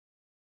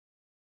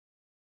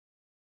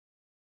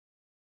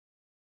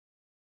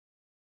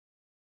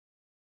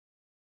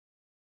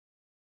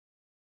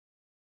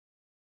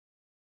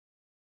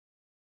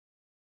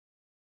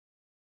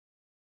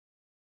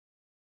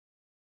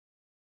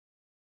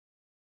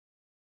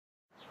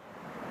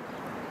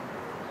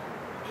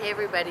Hey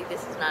everybody,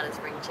 this is Not a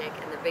Spring Chick,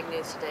 and the big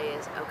news today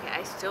is, okay,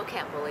 I still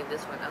can't believe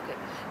this one. Okay,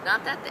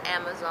 not that the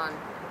Amazon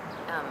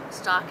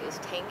stock is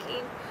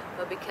tanking,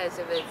 but because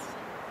of its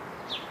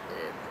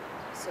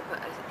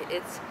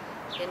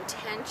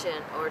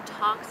intention or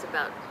talks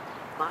about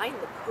buying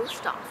the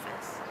post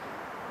office.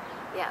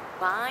 Yeah,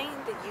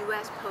 buying the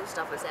U.S. post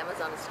office.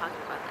 Amazon is talking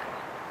about that.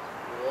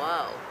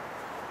 Whoa.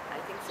 I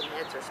think some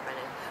heads are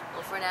spinning.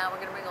 Well, for now, we're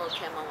going to bring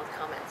Oldecam on with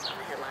comments on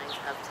the headlines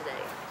of today.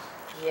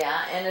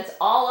 Yeah, and it's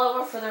all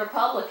over for the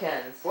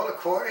Republicans. Well,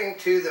 according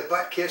to the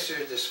butt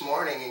kissers this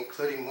morning,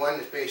 including one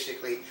that's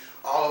basically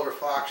all over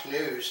Fox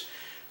News,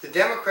 the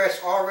Democrats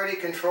already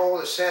control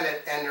the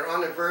Senate, and they're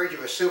on the verge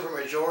of a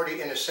supermajority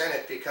in the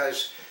Senate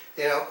because,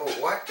 you know,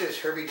 what does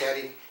Herbie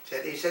Daddy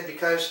said? He said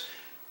because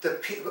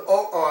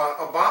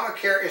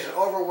Obamacare is an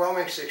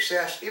overwhelming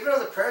success, even though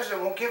the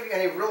president won't give you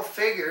any real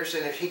figures,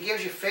 and if he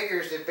gives you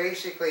figures that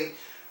basically,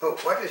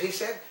 what does he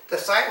say? The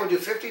site will do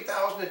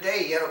 50,000 a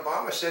day, yet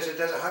Obama says it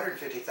does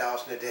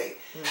 150,000 a day.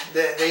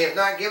 Mm-hmm. They have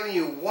not given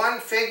you one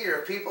figure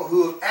of people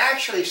who have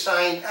actually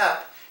signed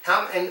up.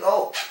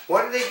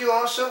 What do they do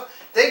also?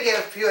 They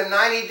give you a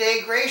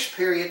 90-day grace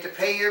period to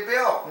pay your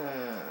bill.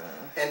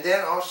 And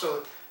then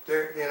also,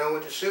 they're, you know,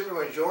 with the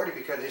supermajority,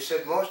 because they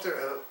said most of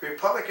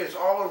Republicans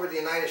all over the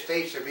United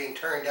States are being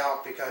turned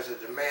out because of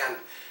the demand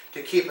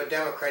to keep a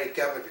Democratic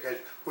government, because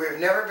we've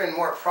never been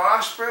more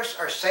prosperous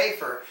or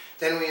safer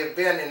than we have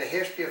been in the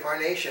history of our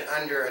nation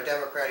under a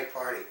Democratic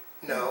Party.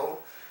 No,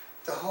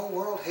 the whole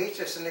world hates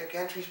us and the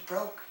country's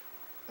broke.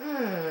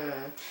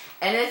 And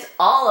it's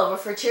all over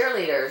for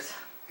cheerleaders.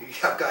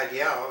 Yeah, God,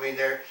 yeah. I mean,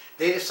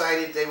 they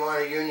decided they want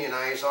to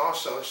unionize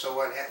also. So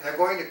what happened? They're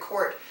going to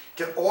court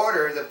to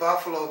order the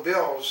Buffalo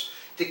Bills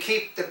to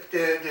keep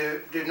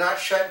do not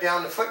shut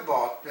down the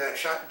football.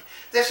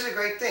 This is a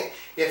great thing.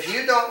 If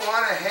you don't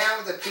want to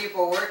have the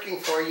people working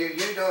for you,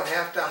 you don't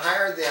have to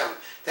hire them.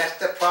 That's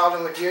the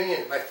problem with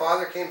unions. My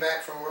father came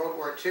back from World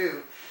War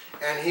II,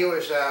 and he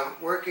was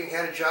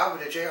had a job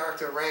with the J.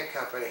 Arthur Rank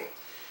Company.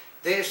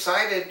 They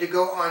decided to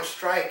go on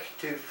strike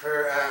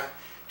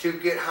to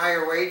get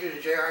higher wages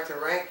at J. Arthur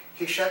Rank.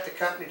 He shut the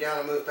company down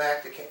and moved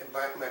back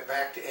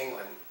to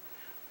England.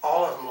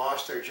 All of them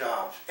lost their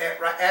jobs.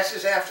 This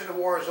is after the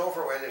war is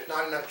over, when there's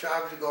not enough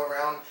jobs to go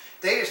around.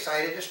 They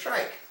decided to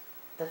strike.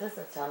 That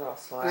doesn't sound real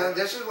smart. No,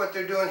 this is what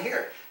they're doing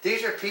here.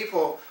 These are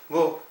people,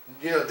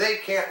 they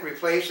can't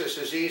replace us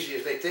as easy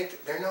as they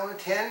think. They're no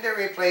intent to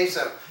replace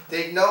them.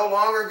 They're no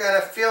longer going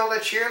to fill the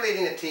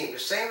cheerleading team. The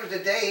same as the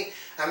day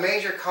a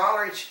major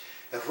college,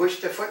 of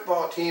which the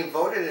football team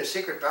voted in a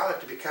secret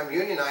ballot to become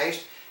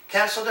unionized,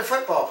 canceled the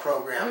football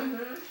program.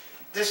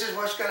 This is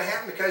what's going to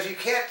happen, because you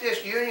can't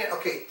just union.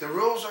 Okay, the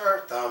rules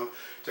are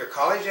they're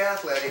college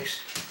athletics.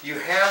 You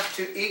have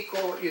to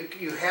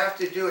you have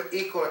to do it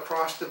equal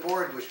across the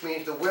board, which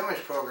means the women's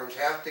programs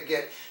have to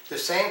get the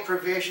same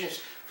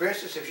provisions. For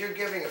instance, if you're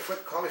giving a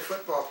college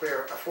football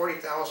player a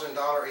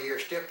 $40,000 a year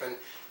stipend,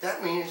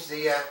 that means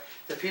the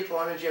people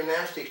on the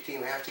gymnastics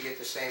team have to get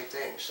the same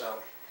thing.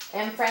 So.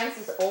 And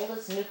France's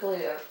oldest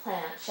nuclear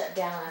plant shut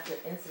down after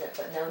incident,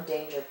 but no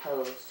danger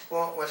posed.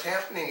 Well, what's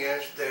happening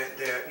is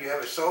you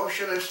have a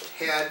socialist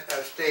head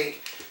of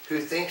state who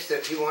thinks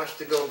that he wants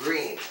to go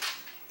green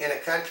in a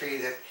country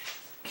that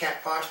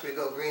can't possibly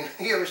go green.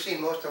 You ever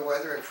seen most of the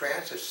weather in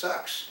France? It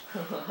sucks.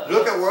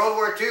 Look at World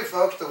War II,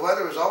 folks. The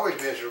weather was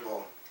always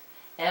miserable.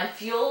 And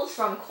fuels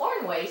from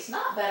corn waste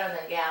not better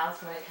than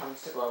gas when it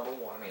comes to global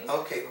warming.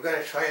 Okay, we're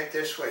going to try it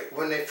this way.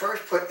 When they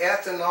first put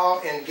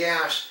ethanol in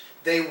gas,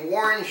 they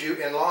warned you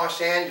in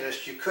Los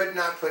Angeles you could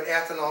not put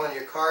ethanol in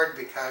your car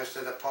because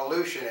of the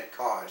pollution it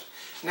caused.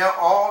 Now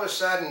all of a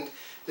sudden,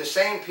 the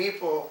same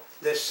people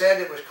that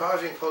said it was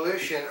causing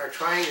pollution are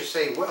trying to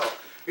say, well,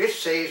 it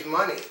saves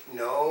money.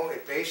 No,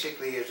 it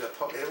basically is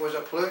it was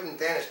a pollutant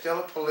then, it's still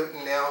a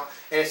pollutant now,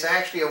 and it's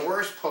actually a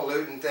worse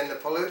pollutant than the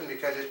pollutant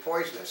because it's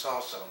poisonous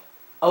also.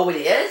 Oh, it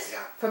is?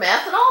 Yeah. From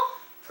ethanol?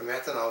 From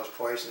ethanol, it's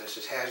poisonous.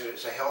 It's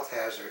hazardous. It's a health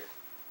hazard.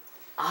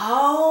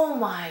 Oh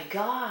my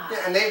God.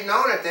 Yeah, and they've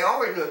known it. They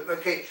always knew it.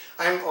 Okay,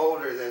 I'm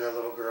older than the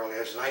little girl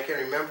is, and I can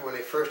remember when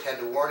they first had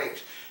the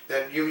warnings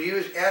that you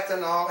use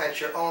ethanol at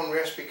your own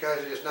risk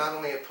because it is not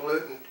only a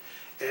pollutant,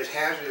 it is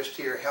hazardous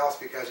to your health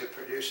because it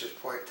produces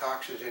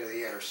toxins into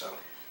the air. So.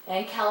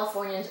 And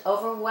Californians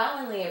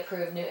overwhelmingly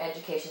approve new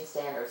education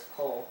standards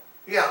poll.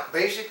 Yeah,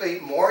 basically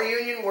more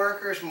union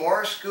workers,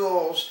 more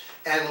schools,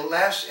 and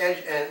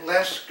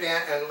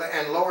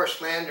lower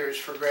standards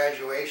for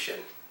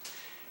graduation.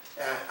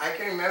 I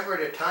can remember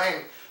at a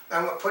time,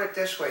 I'm going to put it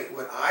this way,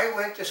 when I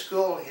went to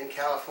school in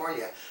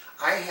California,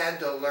 I had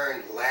to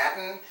learn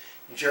Latin,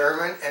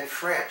 German, and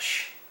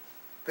French.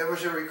 There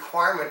was a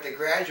requirement to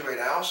graduate.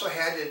 I also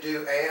had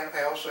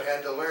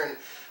to learn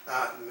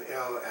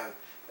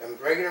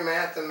regular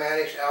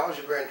mathematics,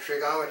 algebra, and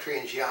trigonometry,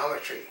 and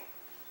geometry.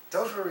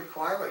 Those were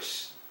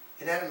requirements.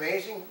 Isn't that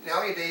amazing?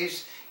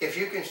 Nowadays, if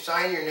you can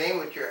sign your name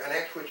with an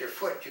X with your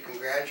foot, you can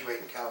graduate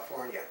in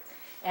California.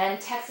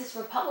 And Texas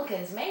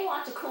Republicans may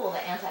want to cool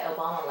the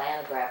anti-Obama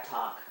land grab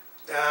talk.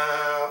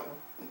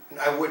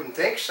 I wouldn't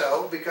think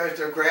so, because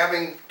they're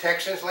grabbing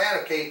Texans' land.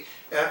 Okay,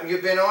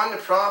 you've been on the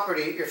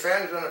property, your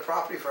family's on the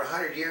property for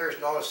 100 years,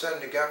 and all of a sudden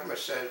the government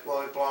says,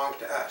 well, it belongs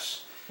to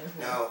us.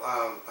 Now,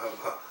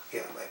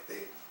 yeah, like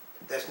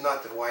that's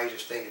not the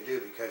wisest thing to do,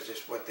 because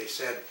it's what they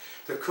said.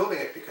 They're cooling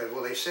it because,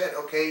 well, they said,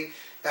 okay,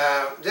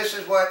 this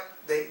is what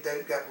they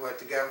got. What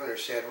the governor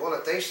said. Well,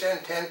 if they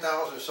send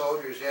 10,000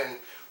 soldiers in,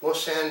 we'll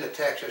send the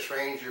Texas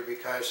Ranger,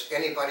 because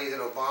anybody that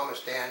Obama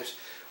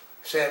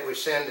would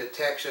send to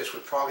Texas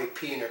would probably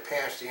pee in their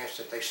pants the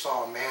instant they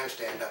saw a man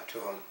stand up to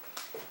them.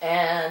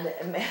 And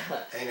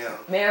I know.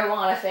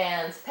 marijuana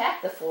fans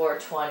packed the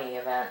 420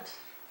 event.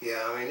 Yeah,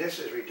 I mean, this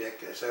is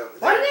ridiculous. So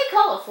Why do they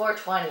call it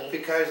 420?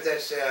 Because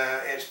it's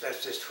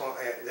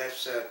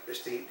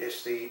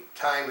the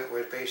time it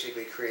was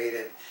basically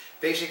created.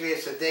 Basically,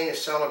 it's the thing to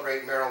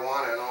celebrate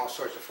marijuana in all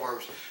sorts of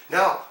forms.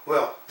 Now,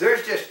 well,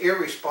 there's just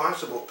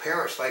irresponsible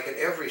parents, like in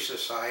every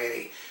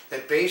society,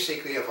 that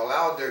basically have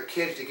allowed their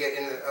kids to get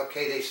in.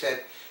 Okay, they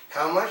said,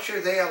 how much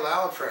are they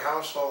allowed for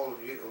household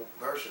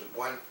versus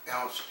 1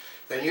 ounce?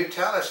 Then you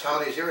tell us how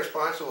these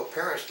irresponsible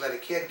parents let a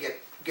kid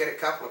get a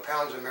couple of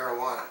pounds of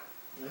marijuana.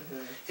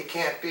 It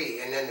can't be.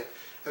 And then,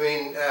 I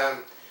mean,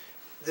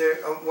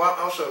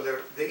 also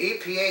the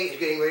EPA is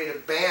getting ready to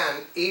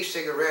ban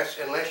e-cigarettes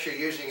unless you're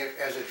using it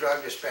as a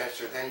drug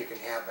dispenser. Then you can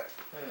have it.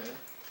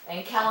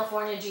 And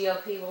California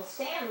GOP will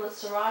stand with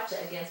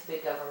Sriracha against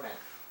big government.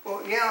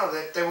 Well, yeah,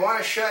 that they want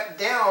to shut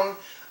down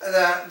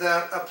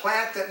a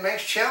plant that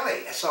makes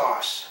chili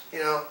sauce. You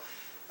know.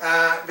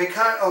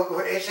 Because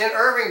it's in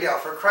Irvingdale.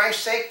 For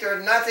Christ's sake,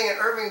 there's nothing in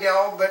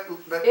Irvingdale but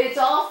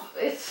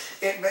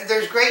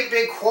there's great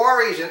big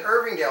quarries in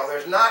Irvingdale.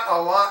 There's not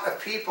a lot of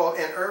people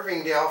in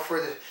Irvingdale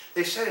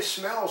they said it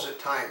smells at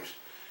times.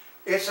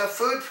 It's a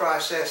food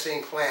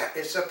processing plant.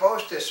 It's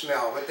supposed to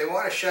smell, but they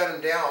want to shut them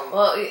down.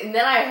 Well, and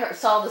then I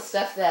saw the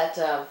stuff that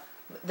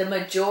the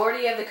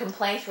majority of the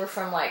complaints were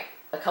from like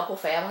a couple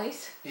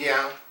families.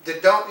 Yeah,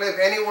 that don't live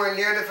anywhere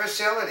near the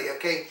facility.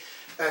 Okay.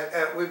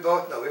 We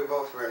both know. We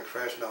both were in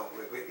Fresno.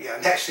 Yeah,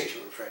 next season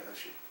we were in Fresno.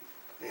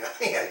 Yeah,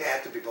 you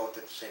have to be both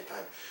at the same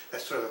time.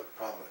 That's sort of the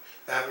problem.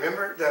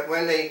 Remember that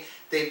when they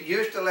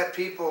used to let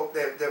people,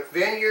 the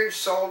vineyards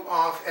sold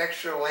off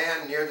extra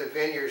land near the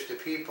vineyards to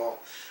people,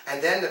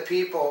 and then the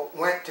people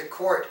went to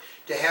court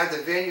to have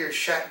the vineyards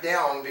shut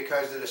down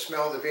because of the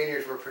smell the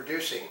vineyards were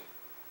producing.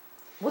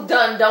 Well,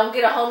 don't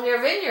get a home near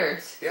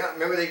vineyards. Yeah,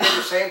 remember they did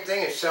the same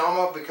thing in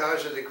Selma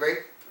because of the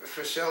grape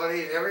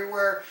facilities.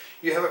 Everywhere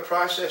you have a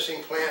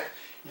processing plant,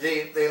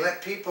 they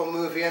let people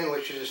move in,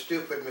 which is a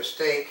stupid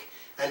mistake,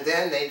 and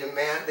then they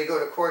go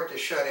to court to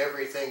shut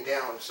everything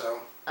down. So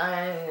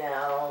I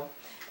know.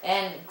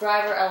 And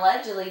driver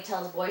allegedly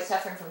tells boy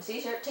suffering from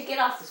seizure to get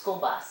off the school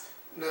bus.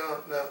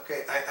 No,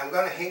 okay, I'm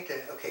gonna hate to,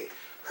 okay,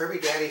 Herbie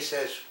Daddy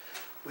says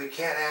we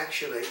can't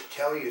actually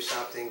tell you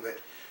something, but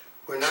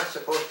we're not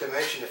supposed to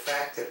mention the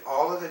fact that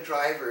all of the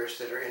drivers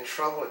that are in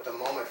trouble at the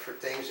moment for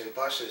things in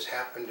buses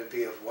happen to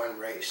be of one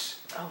race.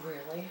 Oh,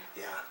 really?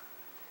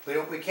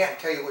 Yeah. We can't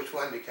tell you which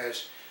one,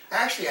 because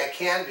actually I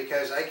can,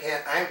 because I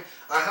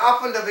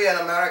happen to be an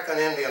American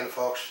Indian,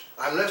 folks.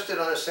 I'm listed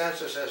on the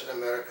census as an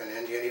American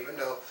Indian, even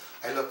though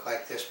I look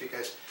like this,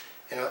 because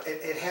you know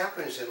it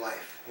happens in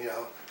life. You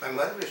know, my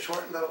mother was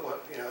short little,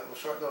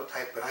 short little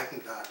type, but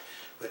I'm not.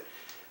 But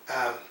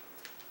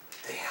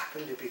they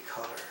happen to be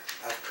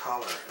of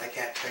color. And I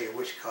can't tell you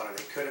which color.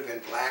 They could have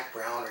been black,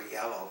 brown, or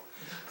yellow.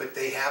 But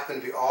they happen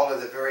to be all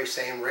of the very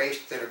same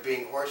race that are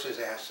being horses'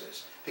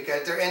 asses.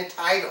 Because they're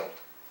entitled.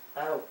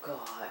 Oh,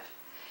 God.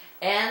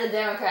 And the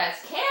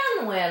Democrats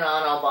can win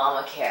on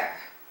Obamacare.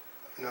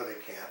 No, they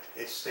can't.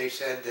 They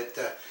said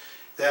that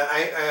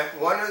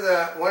one of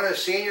the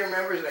senior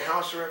members of the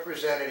House of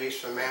Representatives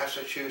from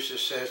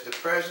Massachusetts says the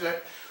president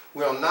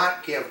will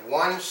not give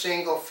one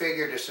single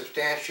figure to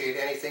substantiate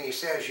anything he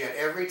says, yet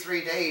every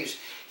 3 days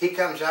he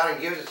comes out and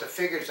gives us a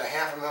figure that's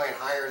 $500,000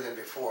 higher than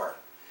before.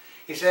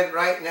 He said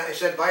right now, he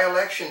said by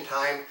election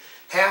time,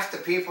 half the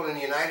people in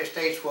the United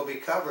States will be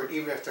covered,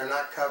 even if they're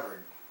not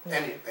covered.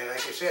 And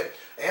like I said,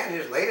 and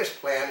his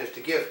latest plan is to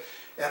give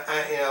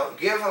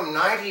them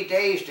 90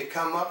 days to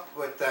come up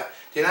with the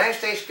United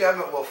States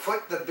government will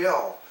foot the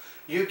bill.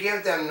 You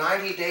give them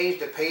 90 days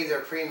to pay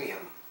their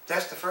premium.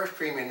 That's the first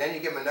premium, then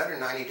you give them another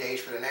 90 days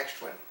for the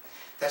next one.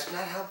 That's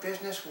not how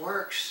business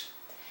works.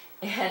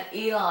 And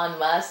Elon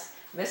Musk's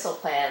missile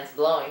plans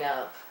blowing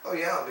up. Oh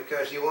yeah,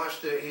 because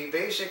he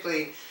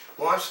basically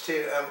wants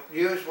to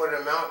use what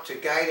amount to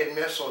guided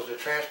missiles to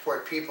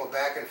transport people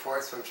back and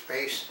forth from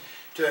space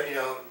to,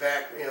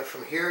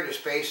 from here to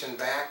space and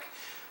back.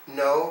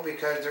 No,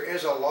 because there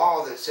is a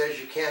law that says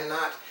you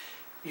cannot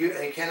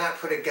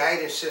put a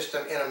guidance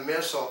system in a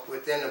missile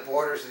within the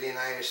borders of the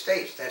United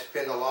States. That's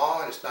been the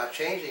law, and it's not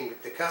changing.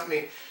 The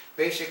company,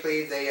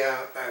 basically, the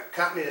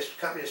company to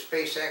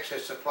SpaceX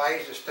that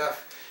supplies the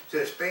stuff to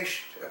the space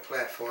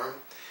platform,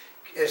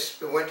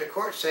 went to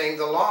court saying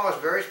the law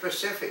is very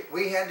specific.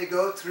 We had to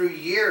go through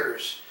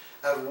years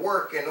of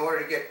work in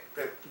order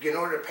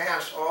to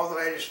pass all the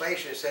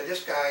legislation. It said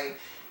this guy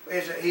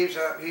He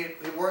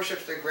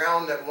worships the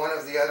ground that one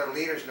of the other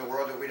leaders in the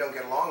world that we don't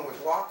get along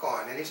with walk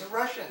on, and he's a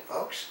Russian,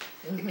 folks.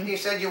 He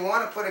said, you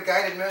want to put a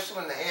guided missile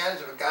in the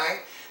hands of a guy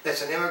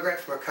that's an immigrant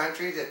from a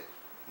country that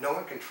no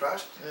one can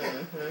trust?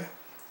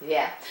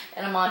 Yeah,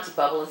 and a Monty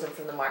Bubbleism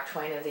from the Mark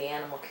Twain of the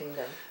Animal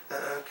Kingdom.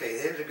 Okay,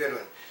 here's a good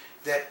one.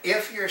 That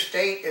if your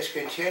state is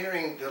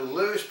continuing to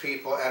lose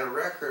people at a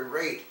record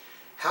rate,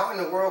 how in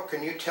the world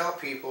can you tell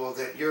people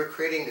that you're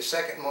creating the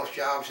second most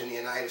jobs in the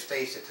United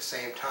States at the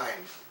same time?